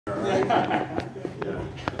Yeah.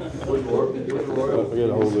 Where's Royal? I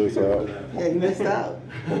gotta hold this out. Yeah, you missed out.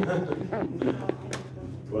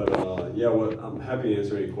 But yeah, well, I'm happy to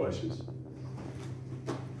answer any questions.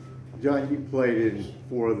 John, you played in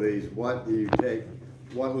 4 of these. What do you take?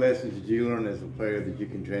 What lessons did you learn as a player that you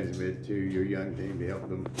can transmit to your young team to help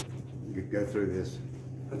them go through this?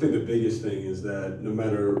 I think the biggest thing is that no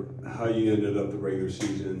matter how you ended up the regular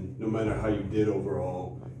season, no matter how you did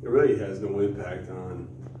overall, it really has no impact on,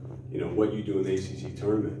 what you do in the ACC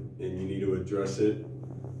tournament. And you need to address it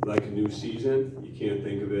like a new season. You can't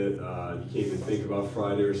think of it, you can't even think about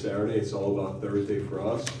Friday or Saturday. It's all about Thursday for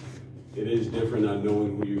us. It is different not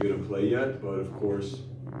knowing who you're going to play yet, but of course,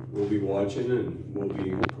 we'll be watching and we'll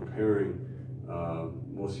be preparing.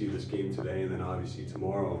 We'll see this game today and then obviously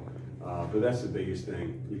tomorrow. But that's the biggest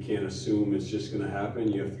thing. You can't assume it's just going to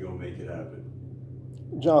happen. You have to go make it happen.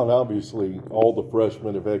 John, obviously, all the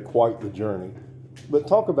freshmen have had quite the journey. But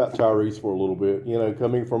talk about Tyrese for a little bit.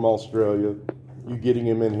 Coming from Australia, you getting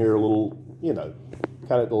him in here a little, kind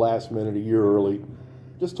of at the last minute, a year early.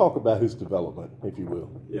 Just talk about his development, if you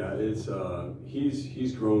will. Yeah, it's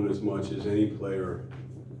he's grown as much as any player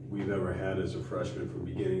we've ever had as a freshman from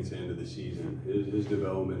beginning to end of the season. His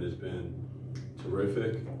development has been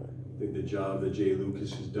terrific. I think the job that Jay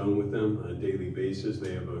Lucas has done with them on a daily basis,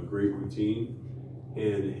 they have a great routine,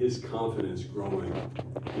 and his confidence growing,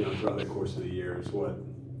 throughout the course of the year is what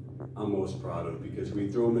I'm most proud of, because we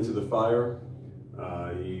threw him into the fire.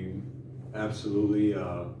 He absolutely,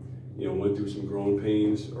 went through some growing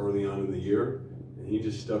pains early on in the year, and he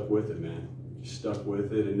just stuck with it, man. Just stuck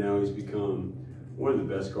with it, and now he's become one of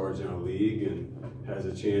the best guards in our league and has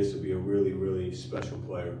a chance to be a really, really special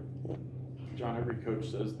player. John, every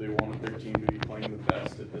coach says they wanted their team to be playing the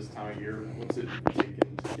best at this time of year. What's it taken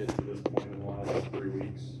to get to this point in the last 3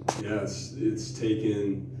 weeks? Yeah, it's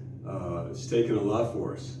taken a lot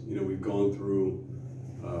for us. We've gone through.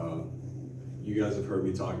 You guys have heard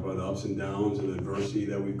me talk about the ups and downs and adversity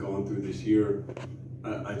that we've gone through this year.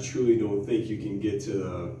 I truly don't think you can get to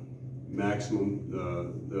the maximum,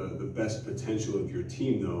 the best potential of your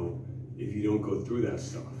team, though, if you don't go through that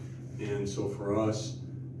stuff. And so for us,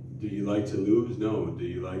 do you like to lose? No. Do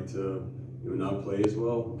you like to not play as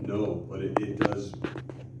well? No. But it does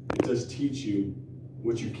teach you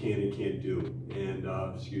what you can and can't do. And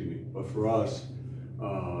but for us,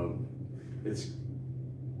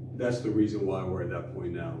 that's the reason why we're at that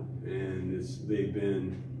point now. And they've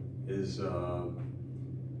been as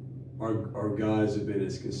our guys have been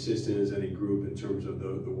as consistent as any group in terms of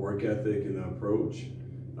the work ethic and the approach.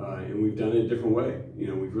 And we've done it a different way.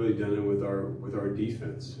 We've really done it with our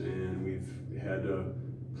defense, and we've had to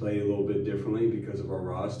play a little bit differently because of our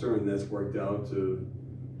roster, and that's worked out to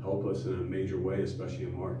help us in a major way, especially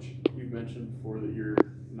in March. You've mentioned before that you're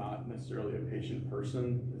not necessarily a patient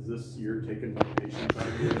person. Is this year taking more patience out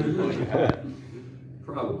of you than you had?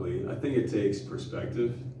 Probably. I think it takes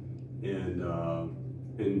perspective and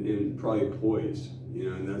probably poise.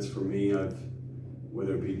 And that's for me.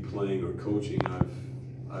 Whether it be playing or coaching,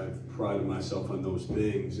 I've prided myself on those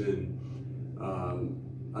things, and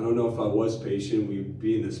I don't know if I was patient, we'd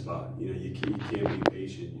be in this spot. You can't be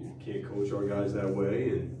patient. You can't coach our guys that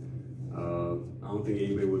way, and I don't think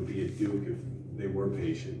anybody would be at Duke if they were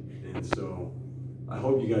patient. And so I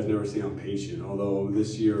hope you guys never say I'm patient, although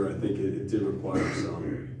this year I think it did require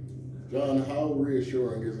some. John, how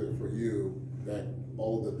reassuring is it for you that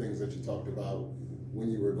all of the things that you talked about when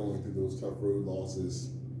you were going through those tough road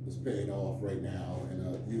losses is paying off right now, and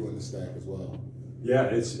you and the staff as well? Yeah,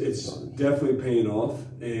 it's definitely paying off,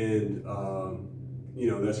 and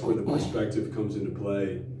that's where the perspective comes into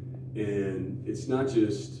play. And it's not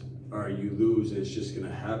just, all right, you lose and it's just going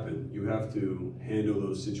to happen. You have to handle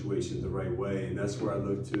those situations the right way, and that's where I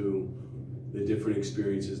look to the different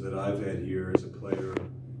experiences that I've had here as a player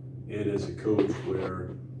and as a coach,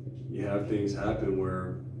 where you have things happen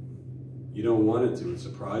where you don't want it to. It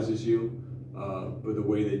surprises you. But the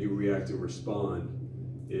way that you react and respond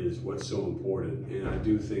is what's so important. And I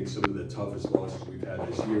do think some of the toughest losses we've had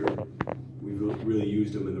this year, we've really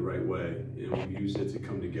used them in the right way. And we've used it to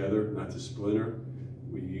come together, not to splinter.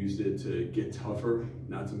 We've used it to get tougher,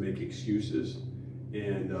 not to make excuses.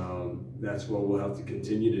 And that's what we'll have to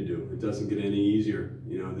continue to do. It doesn't get any easier.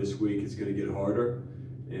 This week it's going to get harder.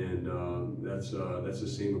 And that's the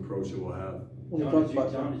same approach that we'll have. John,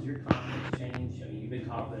 does your confidence change? I mean, you've been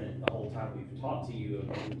confident the whole time we've talked to you,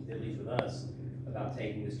 at least with us, about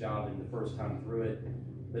taking this job and the first time through it.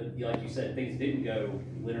 But like you said, things didn't go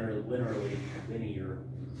linear,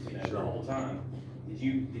 the whole time.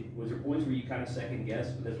 Was there points where you kind of second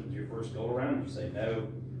guessed because it was your first go around, and you say no,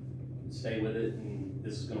 stay with it, and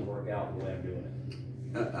this is going to work out the way I'm doing it?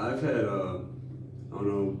 I've had I don't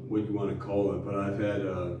know what you want to call it, but I've had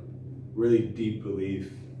a really deep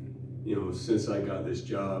belief, since I got this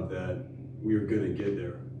job that we were going to get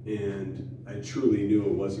there. And I truly knew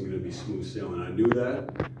it wasn't going to be smooth sailing. I knew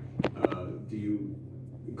that. Do you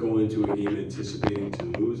go into a game anticipating to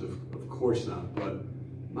lose? Of course not. But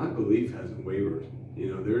my belief hasn't wavered.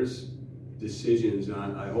 There's decisions,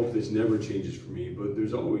 and I hope this never changes for me, but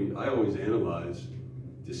I always analyze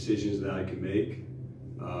decisions that I can make,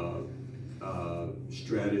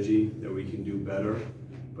 strategy that we can do better,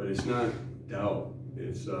 but it's not doubt.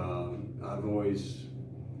 It's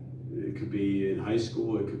it could be in high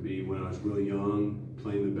school, it could be when I was really young,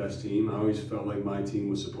 playing the best team. I always felt like my team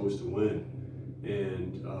was supposed to win,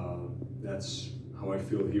 and that's how I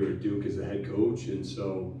feel here at Duke as the head coach. And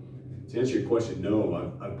so, to answer your question,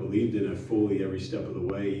 no, I believed in it fully every step of the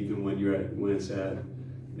way, even when it's at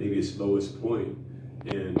maybe its lowest point.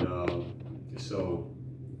 And so,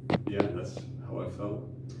 yeah, that's how I felt.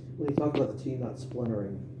 When you talk about the team not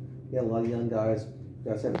splintering, you had a lot of young guys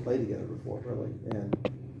haven't played together before, really.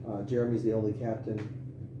 And Jeremy's the only captain.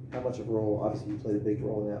 How much of a role, obviously you played a big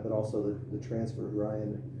role in that, but also the transfer,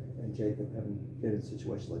 Ryan and Jacob haven't been in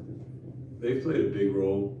situations like this before. They've played a big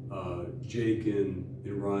role. Jake and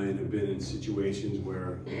Ryan have been in situations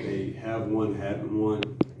where they have won, haven't won,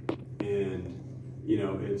 and you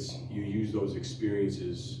use those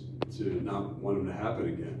experiences to not want them to happen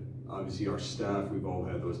again. Obviously, our staff, we've all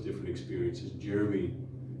had those different experiences. Jeremy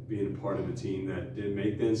being a part of a team that didn't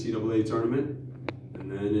make the NCAA tournament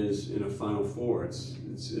and then is in a Final Four. It's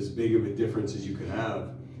as big of a difference as you could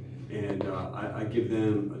have. And I give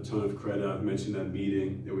them a ton of credit. I've mentioned that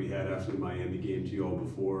meeting that we had after the Miami game to you all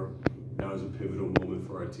before. That was a pivotal moment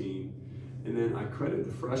for our team. And then I credit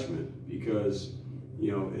the freshmen because,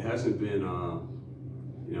 it hasn't been,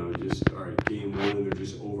 just, all right, game one, and they're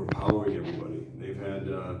just overpowering everybody. They've had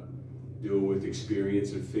to deal with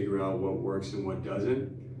experience and figure out what works and what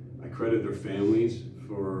doesn't. I credit their families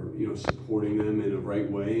for, supporting them in the right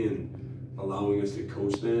way and allowing us to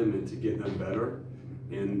coach them and to get them better.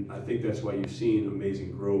 And I think that's why you've seen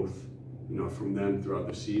amazing growth, from them throughout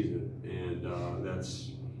the season. And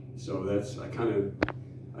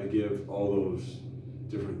I give all those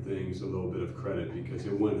different things a little bit of credit because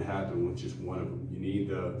it wouldn't happen with just one of them. You need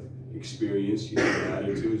the experience, you need the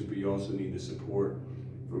attitudes, but you also need the support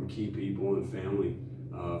from key people and family,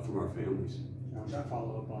 from our families. I'll try to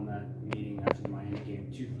follow up on that meeting after the Miami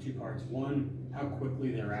game. Two parts. One, how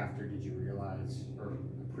quickly thereafter did you realize or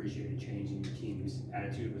appreciate a change in your team's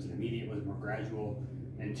attitude? Was it immediate? Was it more gradual?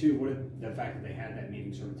 And two, what did the fact that they had that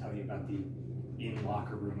meeting sort of tell you about the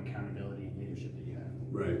in-locker room accountability and leadership that you have?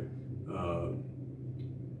 Right.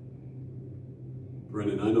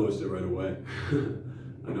 Brendan, I noticed it right away.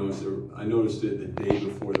 I noticed it the day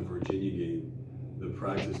before the Virginia game, the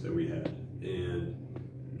practice that we had, and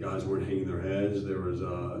guys weren't hanging their heads. There was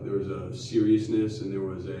a seriousness and there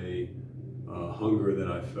was a hunger that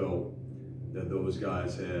I felt that those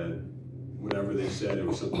guys had. Whatever they said, it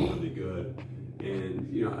was something really good. And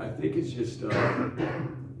I think it's just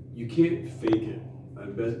you can't fake it.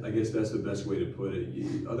 I guess that's the best way to put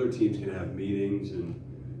it. Other teams can have meetings, and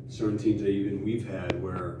certain teams that even we've had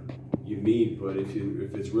where you meet, but if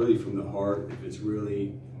it's really from the heart, if it's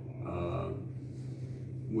really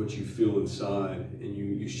what you feel inside, and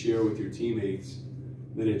you share with your teammates,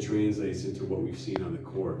 then it translates into what we've seen on the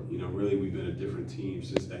court. Really, we've been a different team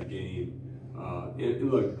since that game. And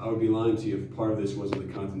look, I would be lying to you if part of this wasn't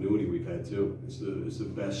the continuity we've had too. It's the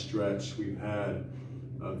best stretch we've had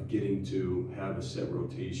of getting to have a set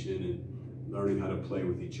rotation and learning how to play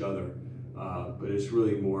with each other. But it's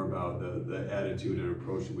really more about the attitude and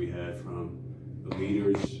approach that we had from the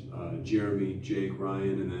leaders, Jeremy, Jake,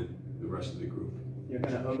 Ryan, and then the rest of the group.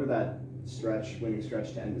 Kind of over that winning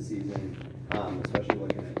stretch to end the season, especially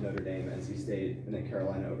looking at Notre Dame, NC State, and then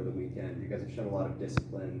Carolina over the weekend, you guys have shown a lot of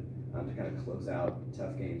discipline to kind of close out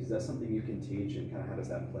tough games. Is that something you can teach, and kind of how does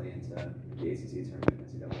that play into the ACC tournament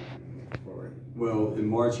as you go forward? Well, in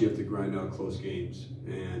March you have to grind out close games,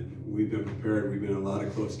 and we've been prepared. We've been in a lot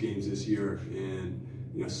of close games this year,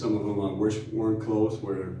 and some of them I wish weren't close,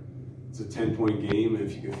 where it's a 10-point game, and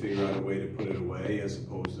if you can figure out a way to put it away, as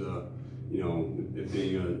opposed to it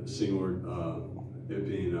being a single, it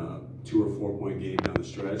being a 2 or 4 point game down the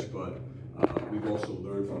stretch. But we've also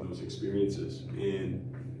learned from those experiences, and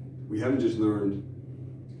we haven't just learned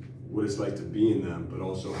what it's like to be in them, but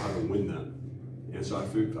also how to win them. And so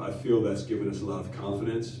I feel that's given us a lot of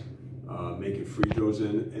confidence, making free throws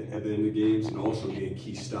at the end of games, and also getting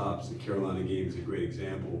key stops. The Carolina game is a great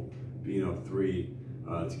example, being up 3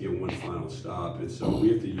 to get one final stop. And so we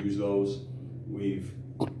have to use those. We've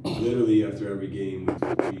literally after every game,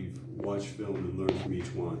 we've watched film and learned from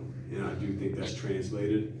each one. And I do think that's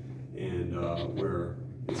translated, and where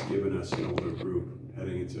it's given us an older group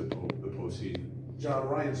heading into the postseason. Jon,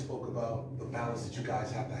 Ryan spoke about the balance that you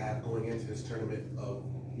guys have to have going into this tournament of,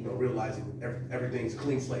 you know, realizing everything's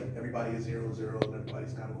clean slate. Everybody is 0-0 and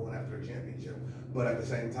everybody's kind of going after a championship. But at the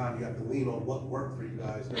same time, you have to lean on what worked for you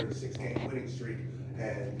guys during the 6-game winning streak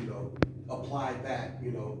and, you know, apply that,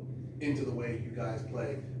 you know, into the way you guys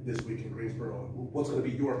play this week in Greensboro. What's going to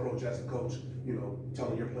be your approach as a coach, you know,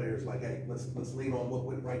 telling your players like, hey, let's lean on what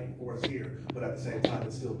went right for us here, but at the same time,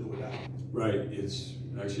 let's still do it out. Right. It's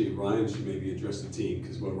actually Ryan should maybe address the team,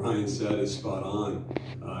 because what Ryan said is spot on.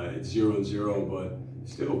 It's 0-0, but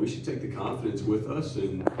still, we should take the confidence with us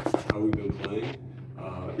in how we've been playing.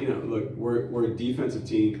 You know, look, we're a defensive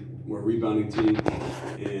team, we're a rebounding team,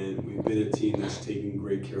 and we've been a team that's taking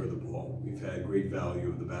great care of the ball. We've had great value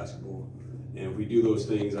of the basketball. And if we do those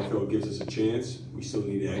things, I feel it gives us a chance. We still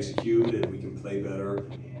need to execute, and we can play better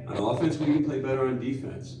on offense. We can play better on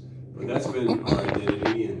defense. But that's been our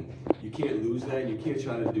identity, and you can't lose that, and you can't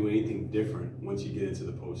try to do anything different once you get into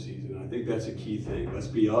the postseason. I think that's a key thing. Let's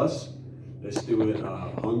be us. Let's do it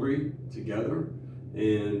hungry, together,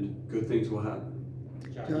 and good things will happen.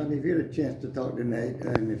 Jon, if you had a chance to talk to Nate,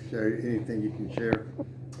 and if there's anything you can share.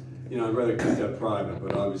 You know, I'd rather keep that private,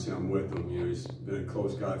 but obviously I'm with him. You know, he's been a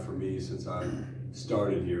close guy for me since I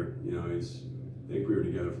started here. You know, I think we were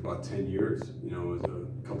together for about 10 years, you know, as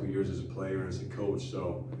a couple years as a player and as a coach.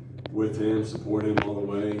 So with him, support him all the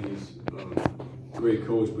way. He's a great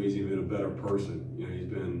coach, but he's even a better person. You know, he's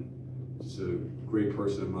been just a great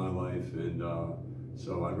person in my life, and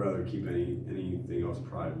so I'd rather keep anything else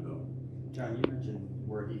private, though. Jon, you mentioned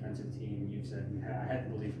we're a defensive team. You said, I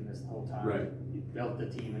had belief in this the whole time. Right. You built the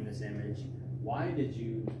team in this image. Why did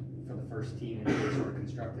you, for the first team that you were sort of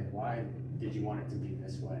constructing, why did you want it to be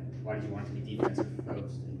this way? Why did you want it to be defensive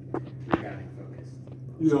focused and rebounding focused?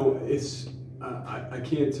 You know, it's, I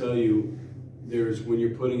can't tell you, when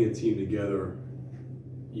you're putting a team together,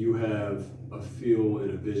 you have a feel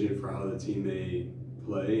and a vision for how the team may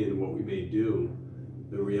play and what we may do.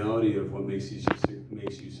 The reality of what makes you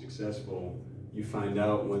successful, you find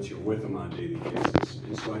out once you're with them on a daily basis.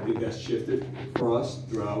 And so I think that's shifted for us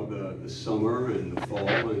throughout the summer and the fall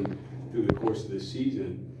and through the course of this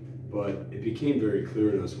season. But it became very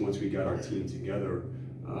clear to us once we got our team together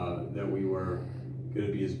that we were going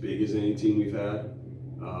to be as big as any team we've had.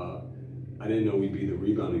 I didn't know we'd be the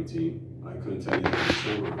rebounding team. I couldn't tell you that in the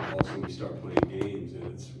summer. All of a sudden we start playing games and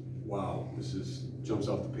it's, wow, jumps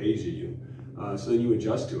off the page at you. So then you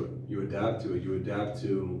adjust to it, you adapt to it, you adapt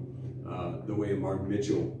to the way Mark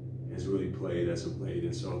Mitchell has really played as of late.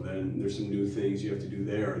 And so then there's some new things you have to do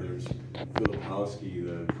there. There's Filipowski,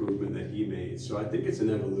 the improvement that he made. So I think it's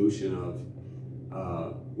an evolution of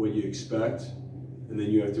what you expect, and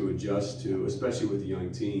then you have to adjust to, especially with the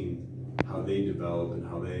young team, how they develop and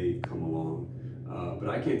how they come along. But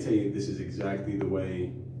I can't tell you this is exactly the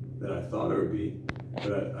way that I thought it would be,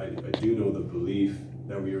 but I do know the belief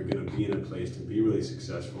that we are going to be in a place to be really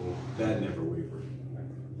successful. That never wavered.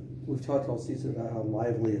 We've talked all season about how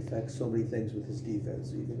Lively affects so many things with his defense.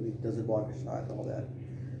 Even when he doesn't block a shot and all that.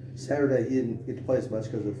 Saturday, he didn't get to play as much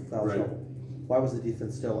because of foul trouble. Why was the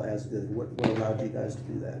defense still as good? What allowed you guys to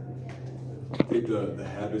do that? I think the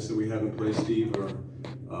habits that we have in place, Steve, are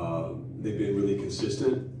they've been really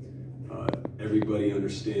consistent. Everybody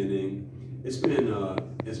understanding. It's been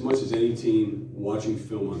as much as any team watching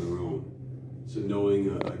film on their own. So knowing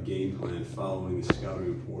a game plan, following the scouting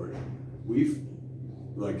report.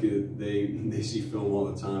 They see film all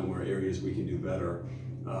the time where areas we can do better,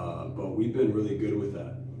 but we've been really good with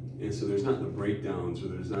that. And so there's not the breakdowns, or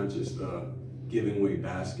there's not just giving away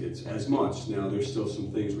baskets as much. Now there's still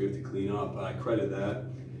some things we have to clean up, but I credit that.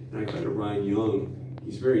 And I credit Ryan Young.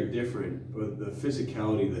 He's very different, but the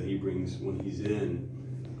physicality that he brings when he's in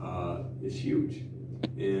is huge.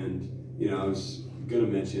 And, you know, I was going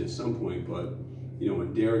to mention at some point, but, you know,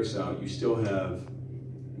 when Derek's out, you still have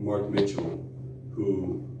Mark Mitchell,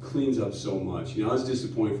 who cleans up so much. You know, I was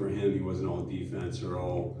disappointed for him. He wasn't all defense or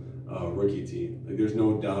all rookie team. Like, there's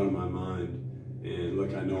no doubt in my mind. And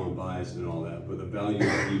look, I know I'm biased and all that, but the value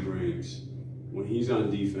that he brings when he's on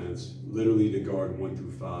defense, literally to guard 1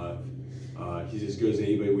 through 5, he's as good as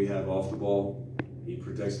anybody we have off the ball. He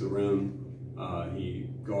protects the rim. He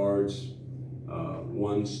guards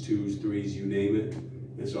 1s, 2s, 3s, you name it.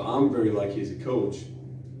 And so I'm very lucky as a coach.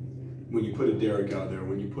 When you put a Derek out there,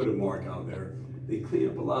 when you put a Mark out there, they clean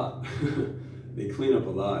up a lot. They clean up a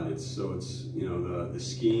lot. It's you know, the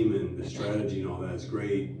scheme and the strategy and all that is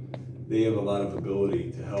great. They have a lot of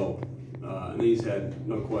ability to help. And he's had,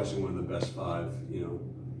 no question, one of the best 5,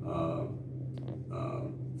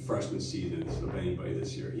 freshman seasons of anybody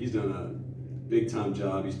this year. He's done a big-time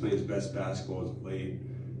job. He's playing his best basketball as of late.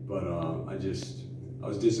 But I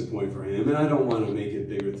was disappointed for him. And I don't want to make it a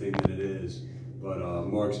bigger thing than it is. But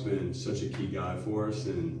Mark's been such a key guy for us,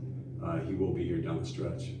 and he will be here down the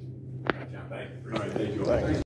stretch. John, thank you. All right, thank you all. Thanks.